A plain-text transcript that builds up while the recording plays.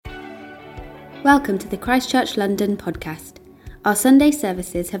Welcome to the Christchurch London podcast. Our Sunday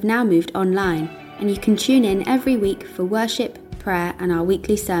services have now moved online, and you can tune in every week for worship, prayer and our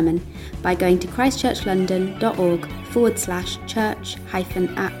weekly sermon by going to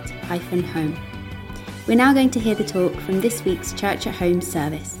christchurchlondon.org/church-at-home. We're now going to hear the talk from this week's Church at Home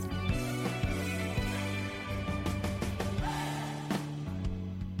service.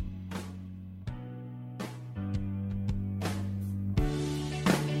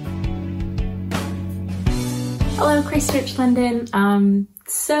 Hello, Christchurch London.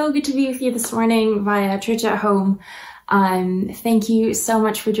 So good to be with you this morning via Church at Home. Thank you so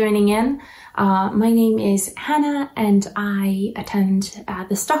much for joining in. My name is Hannah and I attend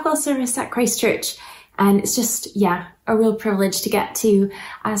the Stockwell service at Christchurch, and it's just, a real privilege to get to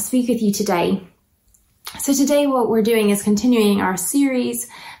speak with you today. So today what we're doing is continuing our series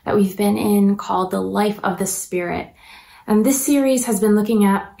that we've been in called The Life of the Spirit. And this series has been looking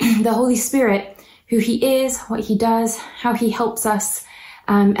at the Holy Spirit, who he is, what he does, how he helps us.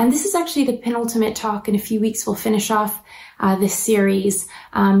 And this is actually the penultimate talk. In a few weeks, we'll finish off this series.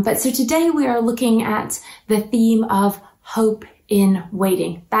 But so today we are looking at the theme of hope in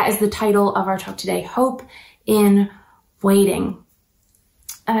waiting. That is the title of our talk today, Hope in Waiting.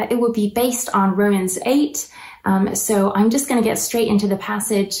 It will be based on Romans 8. So I'm just going to get straight into the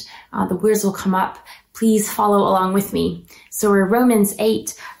passage. The words will come up. Please follow along with me. So we're Romans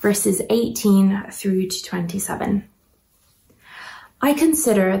 8, verses 18 through to 27. I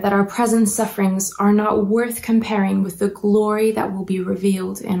consider that our present sufferings are not worth comparing with the glory that will be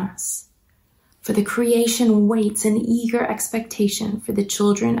revealed in us. For the creation waits in eager expectation for the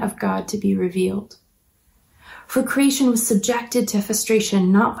children of God to be revealed. For creation was subjected to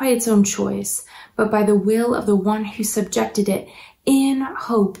frustration not by its own choice, but by the will of the one who subjected it, in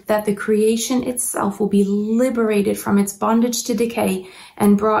hope that the creation itself will be liberated from its bondage to decay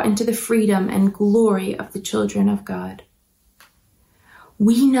and brought into the freedom and glory of the children of God.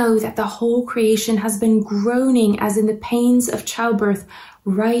 We know that the whole creation has been groaning as in the pains of childbirth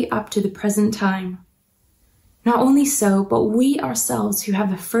right up to the present time. Not only so, but we ourselves who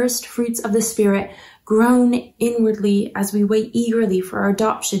have the first fruits of the Spirit groan inwardly as we wait eagerly for our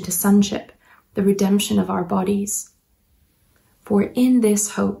adoption to sonship, the redemption of our bodies. For in this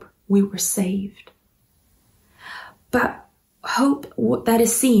hope we were saved. But hope that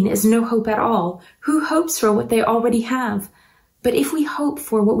is seen is no hope at all. Who hopes for what they already have? But if we hope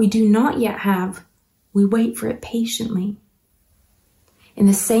for what we do not yet have, we wait for it patiently. In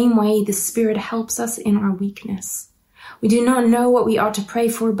the same way, the Spirit helps us in our weakness. We do not know what we ought to pray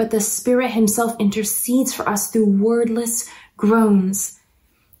for, but the Spirit himself intercedes for us through wordless groans.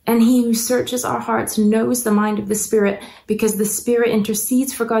 And he who searches our hearts knows the mind of the Spirit, because the Spirit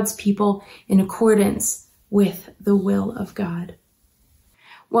intercedes for God's people in accordance with the will of God.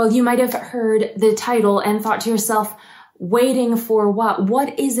 Well, you might have heard the title and thought to yourself, waiting for what?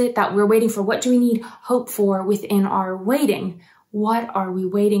 What is it that we're waiting for? What do we need hope for within our waiting? What are we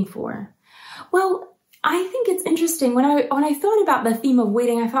waiting for? Well, I think it's interesting. When I thought about the theme of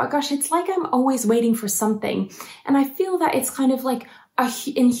waiting, I thought, gosh, it's like I'm always waiting for something. And I feel that it's kind of like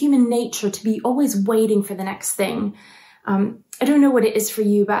in human nature to be always waiting for the next thing. I don't know what it is for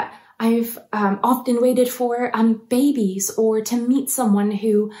you, but I've often waited for babies, or to meet someone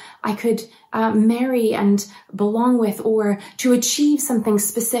who I could marry and belong with, or to achieve something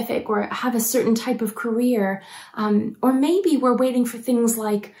specific, or have a certain type of career. Or maybe we're waiting for things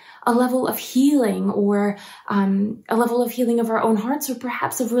like a level of healing, or a level of healing of our own hearts, or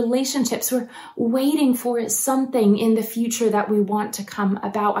perhaps of relationships. We're waiting for something in the future that we want to come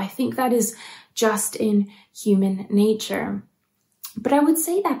about. I think that is just in human nature. But I would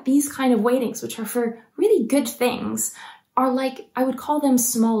say that these kind of waitings, which are for really good things, are like, I would call them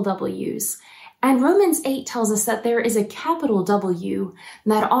small W's. And Romans 8 tells us that there is a capital W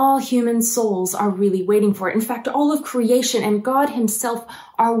that all human souls are really waiting for. In fact, all of creation and God himself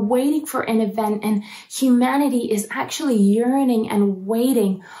are waiting for an event, and humanity is actually yearning and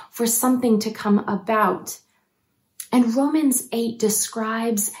waiting for something to come about. And Romans 8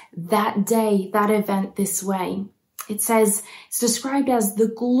 describes that day, that event this way. It says it's described as the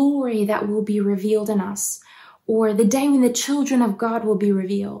glory that will be revealed in us, or the day when the children of God will be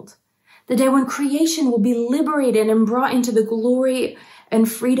revealed, the day when creation will be liberated and brought into the glory and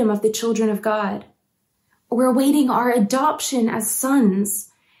freedom of the children of God. We're awaiting our adoption as sons,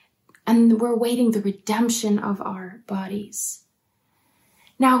 and we're awaiting the redemption of our bodies.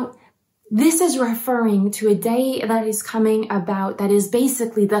 Now, This is referring to a day that is coming about that is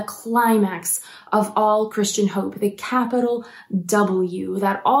basically the climax of all Christian hope, the capital W,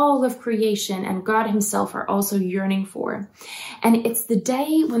 that all of creation and God himself are also yearning for. And it's the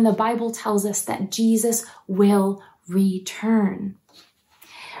day when the Bible tells us that Jesus will return.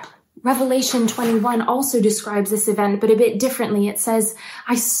 Revelation 21 also describes this event, but a bit differently. It says,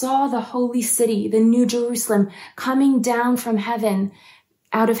 I saw the holy city, the New Jerusalem, coming down from heaven,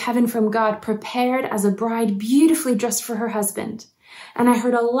 out of heaven from God, prepared as a bride beautifully dressed for her husband. And I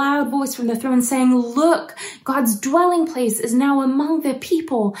heard a loud voice from the throne saying, look, God's dwelling place is now among the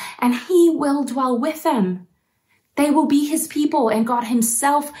people, and he will dwell with them. They will be his people, and God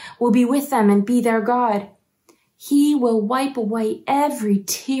himself will be with them and be their God. He will wipe away every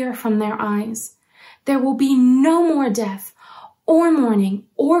tear from their eyes. There will be no more death, or mourning,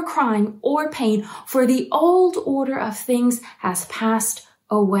 or crying, or pain, for the old order of things has passed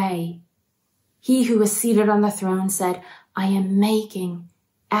away. He who was seated on the throne said, I am making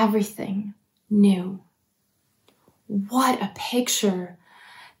everything new. What a picture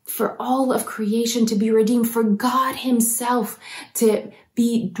for all of creation to be redeemed, for God himself to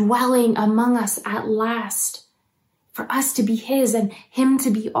be dwelling among us at last, for us to be his and him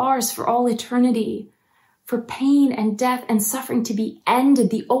to be ours for all eternity, for pain and death and suffering to be ended,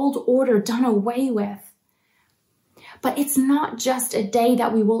 the old order done away with. But it's not just a day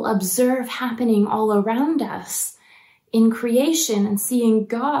that we will observe happening all around us in creation and seeing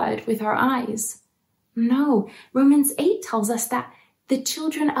God with our eyes. No, Romans 8 tells us that the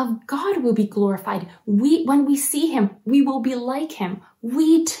children of God will be glorified. When we see him, we will be like him.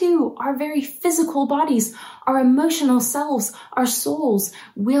 We too, our very physical bodies, our emotional selves, our souls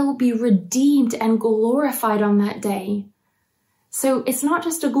will be redeemed and glorified on that day. So it's not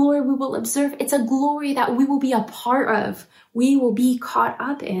just a glory we will observe, it's a glory that we will be a part of. We will be caught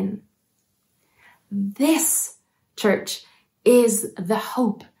up in. This, church, is the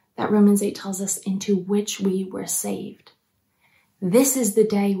hope that Romans 8 tells us into which we were saved. This is the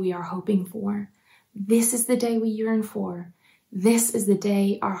day we are hoping for. This is the day we yearn for. This is the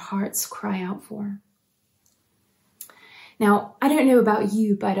day our hearts cry out for. Now, I don't know about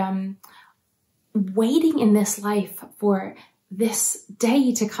you, but waiting in this life for this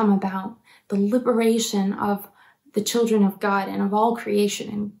day to come about, the liberation of the children of God and of all creation,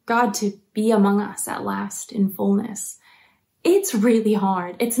 and God to be among us at last in fullness, it's really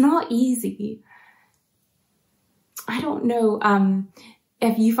hard. It's not easy. I don't know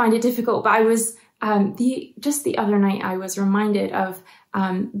if you find it difficult, but I was just the other night I was reminded of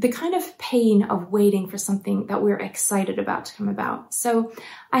the kind of pain of waiting for something that we're excited about to come about. So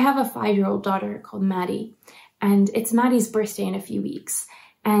I have a 5-year-old daughter called Maddie, and it's Maddie's birthday in a few weeks.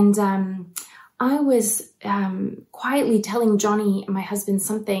 And I was quietly telling Johnny, my husband,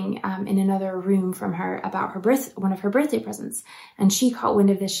 something in another room from her about one of her birthday presents. And she caught wind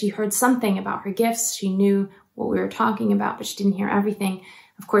of this. She heard something about her gifts. She knew what we were talking about, but she didn't hear everything.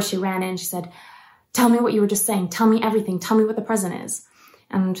 Of course, she ran in. She said, tell me what you were just saying. Tell me everything. Tell me what the present is.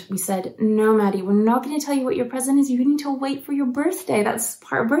 And we said, no, Maddie, we're not going to tell you what your present is. You need to wait for your birthday. That's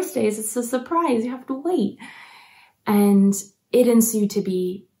part of birthdays. It's a surprise. You have to wait. And it ensued to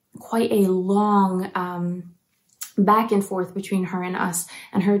be quite a long back and forth between her and us,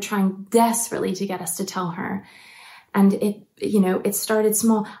 and her trying desperately to get us to tell her. And it started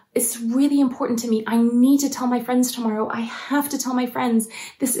small. It's really important to me. I need to tell my friends tomorrow. I have to tell my friends.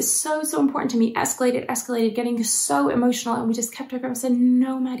 This is so, so important to me. Escalated, getting so emotional. And we just kept her going and said,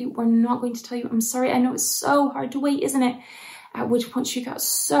 no, Maddie, we're not going to tell you. I'm sorry. I know it's so hard to wait, isn't it? At which point she got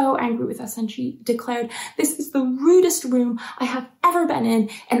so angry with us and she declared, this is the rudest room I have ever been in,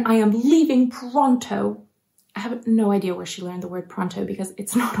 and I am leaving pronto. I have no idea where she learned the word pronto because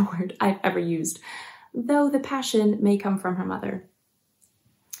it's not a word I've ever used, though the passion may come from her mother.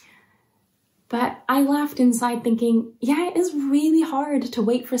 But I laughed inside thinking, yeah, it is really hard to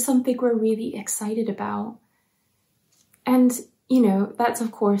wait for something we're really excited about. And, that's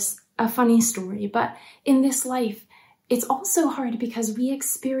of course a funny story, but in this life, it's also hard because we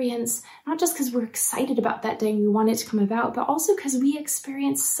experience, not just because we're excited about that day and we want it to come about, but also because we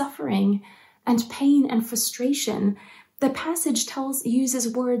experience suffering and pain and frustration. The passage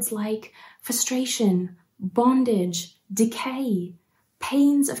uses words like frustration, bondage, decay,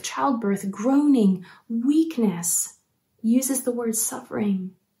 pains of childbirth, groaning, weakness, uses the word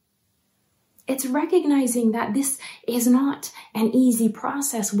suffering. It's recognizing that this is not an easy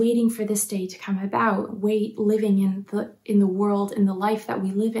process, waiting for this day to come about, living in the world, in the life that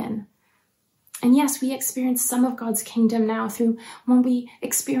we live in. And yes, we experience some of God's kingdom now through when we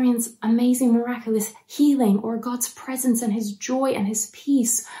experience amazing, miraculous healing, or God's presence and his joy and his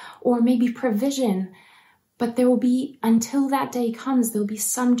peace, or maybe provision. But there will be, until that day comes, there'll be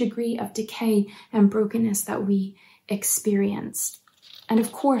some degree of decay and brokenness that we experience. And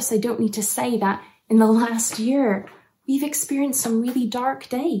of course, I don't need to say that in the last year, we've experienced some really dark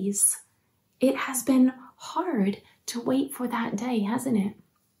days. It has been hard to wait for that day, hasn't it?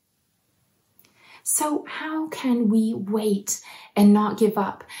 So how can we wait and not give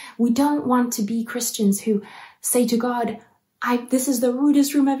up? We don't want to be Christians who say to God, this is the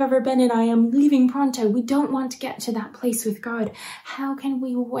rudest room I've ever been in. I am leaving pronto. We don't want to get to that place with God. How can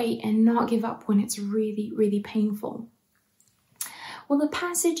we wait and not give up when it's really, really painful? Well, the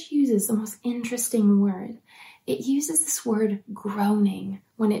passage uses the most interesting word. It uses this word groaning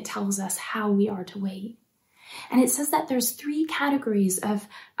when it tells us how we are to wait. And it says that there's 3 categories of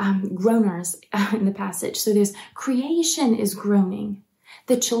groaners in the passage. So there's creation is groaning.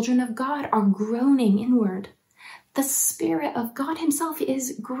 The children of God are groaning inward. The Spirit of God himself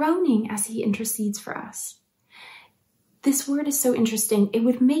is groaning as he intercedes for us. This word is so interesting. It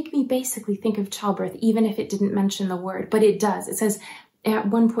would make me basically think of childbirth, even if it didn't mention the word, but it does. It says, at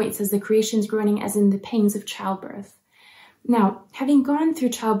one point, it says the creation's groaning as in the pains of childbirth. Now, having gone through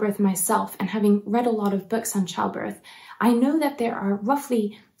childbirth myself and having read a lot of books on childbirth, I know that there are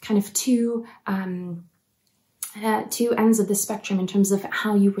roughly kind of two ends of the spectrum in terms of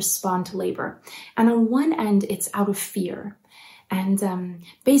how you respond to labor. And on one end, it's out of fear. And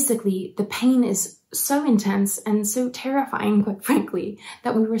basically, the pain is so intense and so terrifying, quite frankly,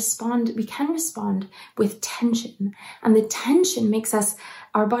 that we can respond with tension. And the tension makes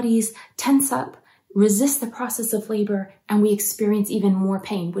our bodies tense up, resist the process of labor, and we experience even more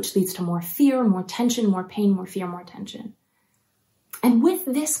pain, which leads to more fear, more tension, more pain, more fear, more tension. And with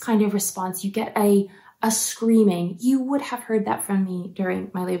this kind of response, you get a screaming. You would have heard that from me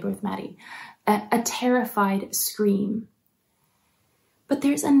during my labor with Maddie, a terrified scream. But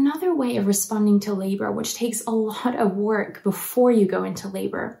there's another way of responding to labor, which takes a lot of work before you go into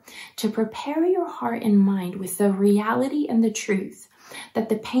labor, to prepare your heart and mind with the reality and the truth that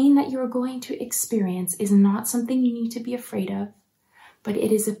the pain that you're going to experience is not something you need to be afraid of, but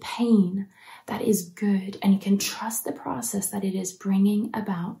it is a pain that is good, and you can trust the process that it is bringing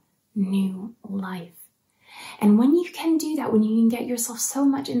about new life. And when you can do that, when you can get yourself so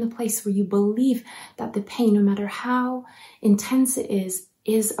much in the place where you believe that the pain, no matter how intense it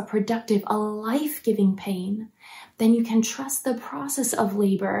is a productive, a life-giving pain, then you can trust the process of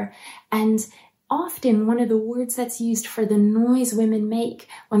labor. And often one of the words that's used for the noise women make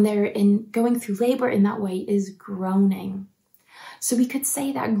when they're going through labor in that way is groaning. So we could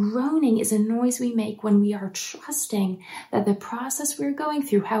say that groaning is a noise we make when we are trusting that the process we're going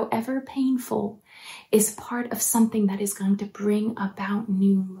through, however painful, is part of something that is going to bring about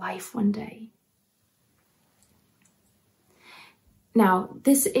new life one day. Now,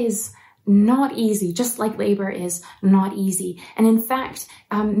 this is not easy, just like labor is not easy. And in fact,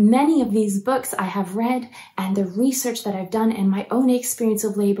 many of these books I have read and the research that I've done and my own experience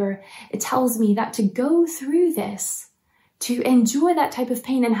of labor, it tells me that to go through this, to endure that type of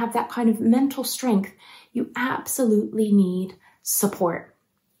pain and have that kind of mental strength, you absolutely need support.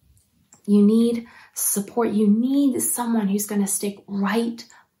 You need support. You need someone who's going to stick right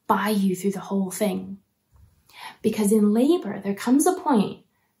by you through the whole thing. Because in labor, there comes a point,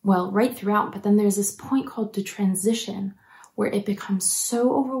 well, right throughout, but then there's this point called the transition where it becomes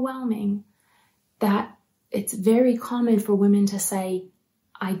so overwhelming that it's very common for women to say,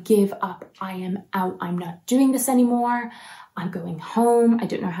 I give up. I am out. I'm not doing this anymore. I'm going home. I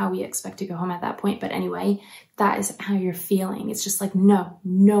don't know how we expect to go home at that point. But anyway, that is how you're feeling. It's just like, no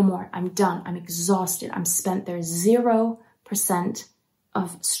more. I'm done. I'm exhausted. I'm spent. There's 0%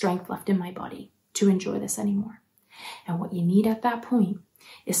 of strength left in my body to enjoy this anymore. And what you need at that point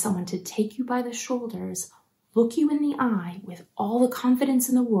is someone to take you by the shoulders, look you in the eye with all the confidence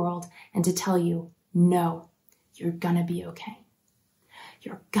in the world, and to tell you, no, you're gonna be okay.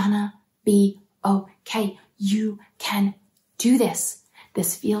 You're gonna be okay. You can do this.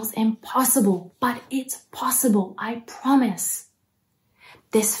 This feels impossible, but it's possible. I promise.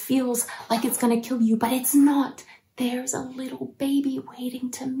 This feels like it's gonna kill you, but it's not. There's a little baby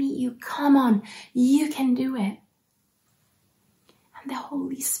waiting to meet you. Come on, you can do it. And the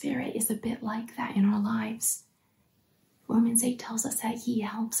Holy Spirit is a bit like that in our lives. Romans 8 tells us that he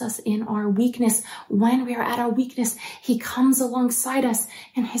helps us in our weakness. When we are at our weakness, he comes alongside us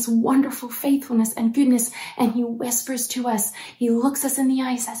in his wonderful faithfulness and goodness, and he whispers to us. He looks us in the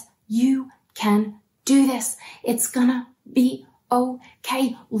eye and says, you can do this. It's gonna be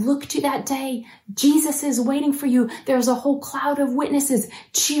okay. Look to that day. Jesus is waiting for you. There's a whole cloud of witnesses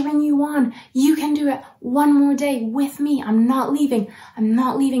cheering you on. You can do it one more day with me. I'm not leaving. I'm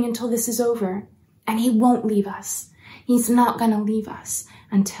not leaving until this is over. And he won't leave us. He's not going to leave us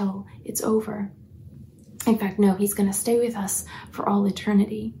until it's over. In fact, no, he's going to stay with us for all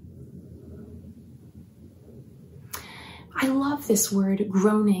eternity. I love this word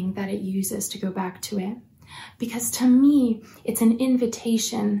groaning that it uses, to go back to it, because to me, it's an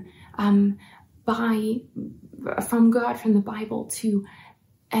invitation from God, from the Bible, to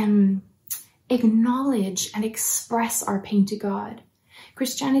acknowledge and express our pain to God.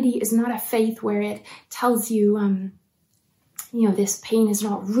 Christianity is not a faith where it tells you, this pain is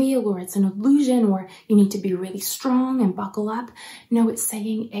not real, or it's an illusion, or you need to be really strong and buckle up. No, it's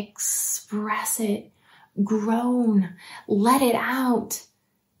saying express it, groan, let it out.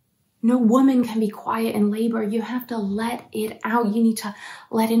 No woman can be quiet in labor. You have to let it out. You need to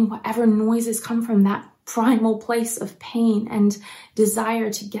let in whatever noises come from that primal place of pain and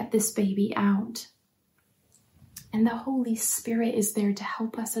desire to get this baby out. And the Holy Spirit is there to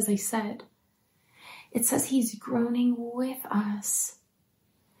help us, as I said. It says he's groaning with us.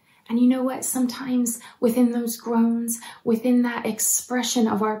 And you know what? Sometimes within those groans, within that expression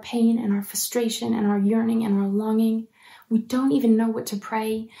of our pain and our frustration and our yearning and our longing, we don't even know what to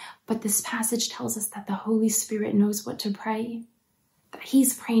pray. But this passage tells us that the Holy Spirit knows what to pray. That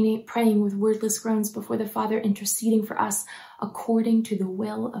he's praying with wordless groans before the Father, interceding for us according to the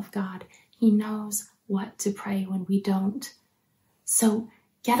will of God. He knows what to pray when we don't. So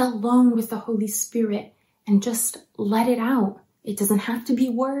get alone with the Holy Spirit and just let it out. It doesn't have to be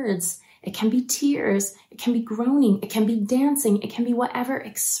words. It can be tears. It can be groaning. It can be dancing. It can be whatever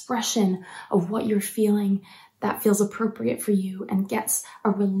expression of what you're feeling that feels appropriate for you and gets a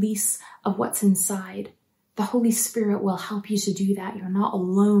release of what's inside. The Holy Spirit will help you to do that. You're not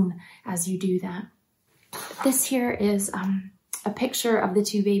alone as you do that. This here is a picture of the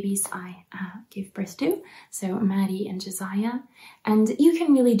two babies I gave birth to, so Maddie and Josiah. And you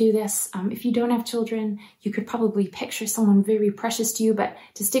can really do this. If you don't have children, you could probably picture someone very precious to you, but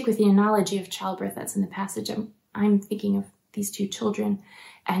to stick with the analogy of childbirth that's in the passage, I'm thinking of these two children.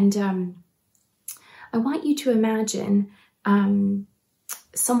 And I want you to imagine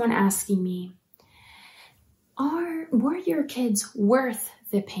someone asking me, were your kids worth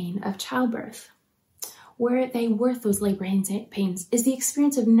the pain of childbirth? Were they worth those labor pains? Is the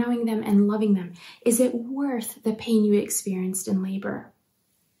experience of knowing them and loving them, is it worth the pain you experienced in labor?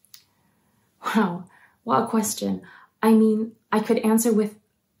 Wow, what a question. I mean, I could answer with,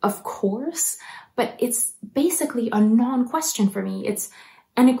 of course, but it's basically a non-question for me. It's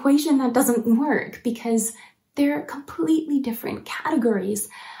an equation that doesn't work because they're completely different categories.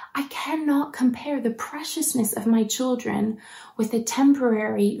 I cannot compare the preciousness of my children with the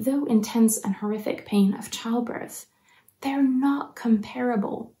temporary, though intense and horrific pain of childbirth. They're not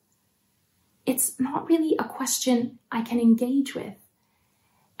comparable. It's not really a question I can engage with.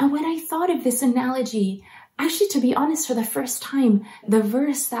 And when I thought of this analogy, actually, to be honest, for the first time, the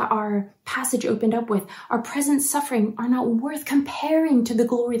verse that our passage opened up with, our present suffering are not worth comparing to the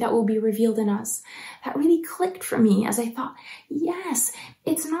glory that will be revealed in us. That really clicked for me as I thought, yes,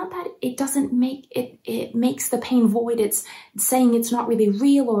 it's not that it doesn't make it makes the pain void. It's saying it's not really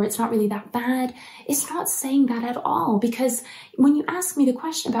real or it's not really that bad. It's not saying that at all, because when you ask me the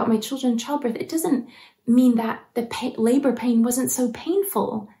question about my children's childbirth, it doesn't mean that the labor pain wasn't so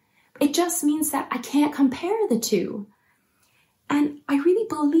painful. It just means that I can't compare the two. And I really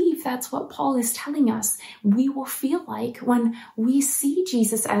believe that's what Paul is telling us. We will feel like when we see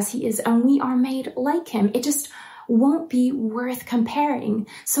Jesus as he is and we are made like him. It just won't be worth comparing.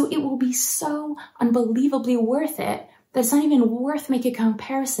 So it will be so unbelievably worth it that it's not even worth making a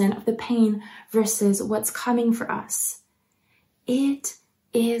comparison of the pain versus what's coming for us. It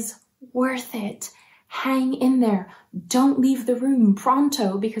is worth it. Hang in there. Don't leave the room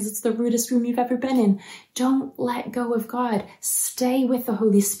pronto because it's the rudest room you've ever been in. Don't let go of God. Stay with the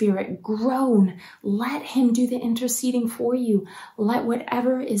Holy Spirit. Groan. Let him do the interceding for you. Let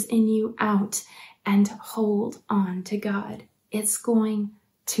whatever is in you out and hold on to God. It's going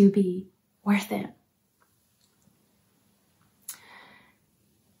to be worth it.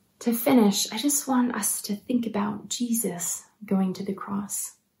 To finish, I just want us to think about Jesus going to the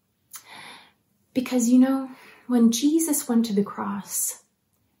cross. Because, you know, when Jesus went to the cross,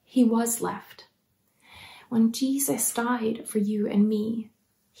 he was left. When Jesus died for you and me,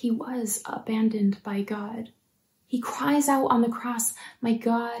 he was abandoned by God. He cries out on the cross, my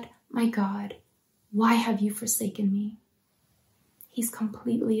God, why have you forsaken me? He's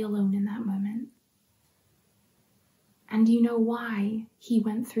completely alone in that moment. And you know why he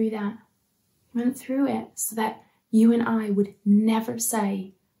went through that? He went through it so that you and I would never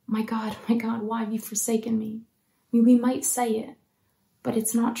say, my God, why have you forsaken me? I mean, we might say it, but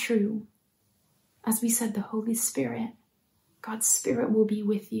it's not true. As we said, the Holy Spirit, God's Spirit will be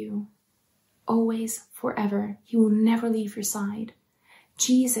with you always, forever. He will never leave your side.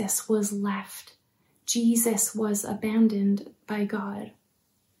 Jesus was left. Jesus was abandoned by God.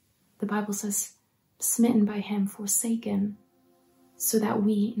 The Bible says, smitten by him, forsaken, so that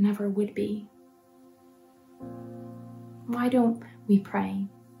we never would be. Why don't we pray?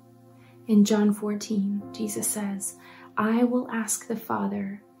 In John 14, Jesus says, I will ask the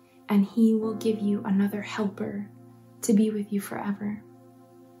Father, and he will give you another helper to be with you forever.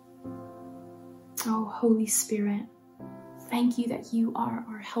 Oh, Holy Spirit, thank you that you are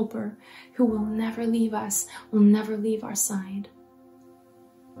our helper who will never leave us, will never leave our side.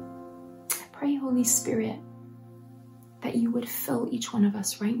 I pray, Holy Spirit, that you would fill each one of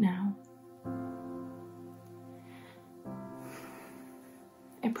us right now.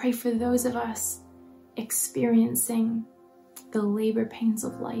 I pray for those of us experiencing the labor pains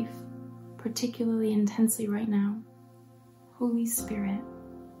of life, particularly intensely right now. Holy Spirit,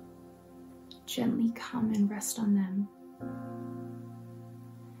 gently come and rest on them.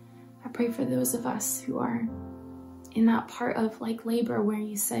 I pray for those of us who are in that part of like labor where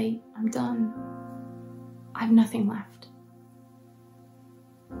you say, I'm done. I have nothing left.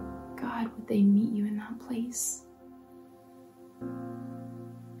 God, would they meet you in that place?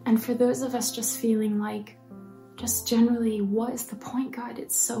 And for those of us just feeling like, just generally, what is the point, God?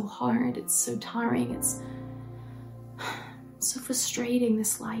 It's so hard. It's so tiring. It's so frustrating,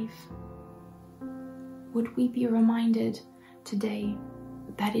 this life. Would we be reminded today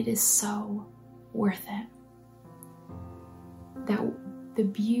that it is so worth it? That the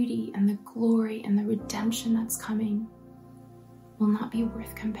beauty and the glory and the redemption that's coming will not be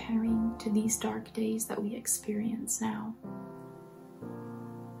worth comparing to these dark days that we experience now.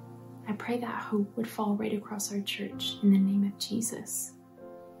 I pray that hope would fall right across our church in the name of Jesus.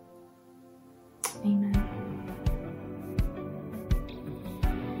 Amen.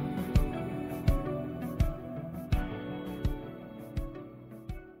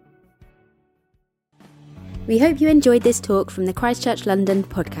 We hope you enjoyed this talk from the Christchurch London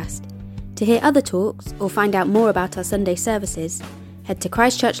podcast. To hear other talks or find out more about our Sunday services, head to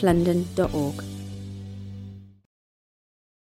christchurchlondon.org.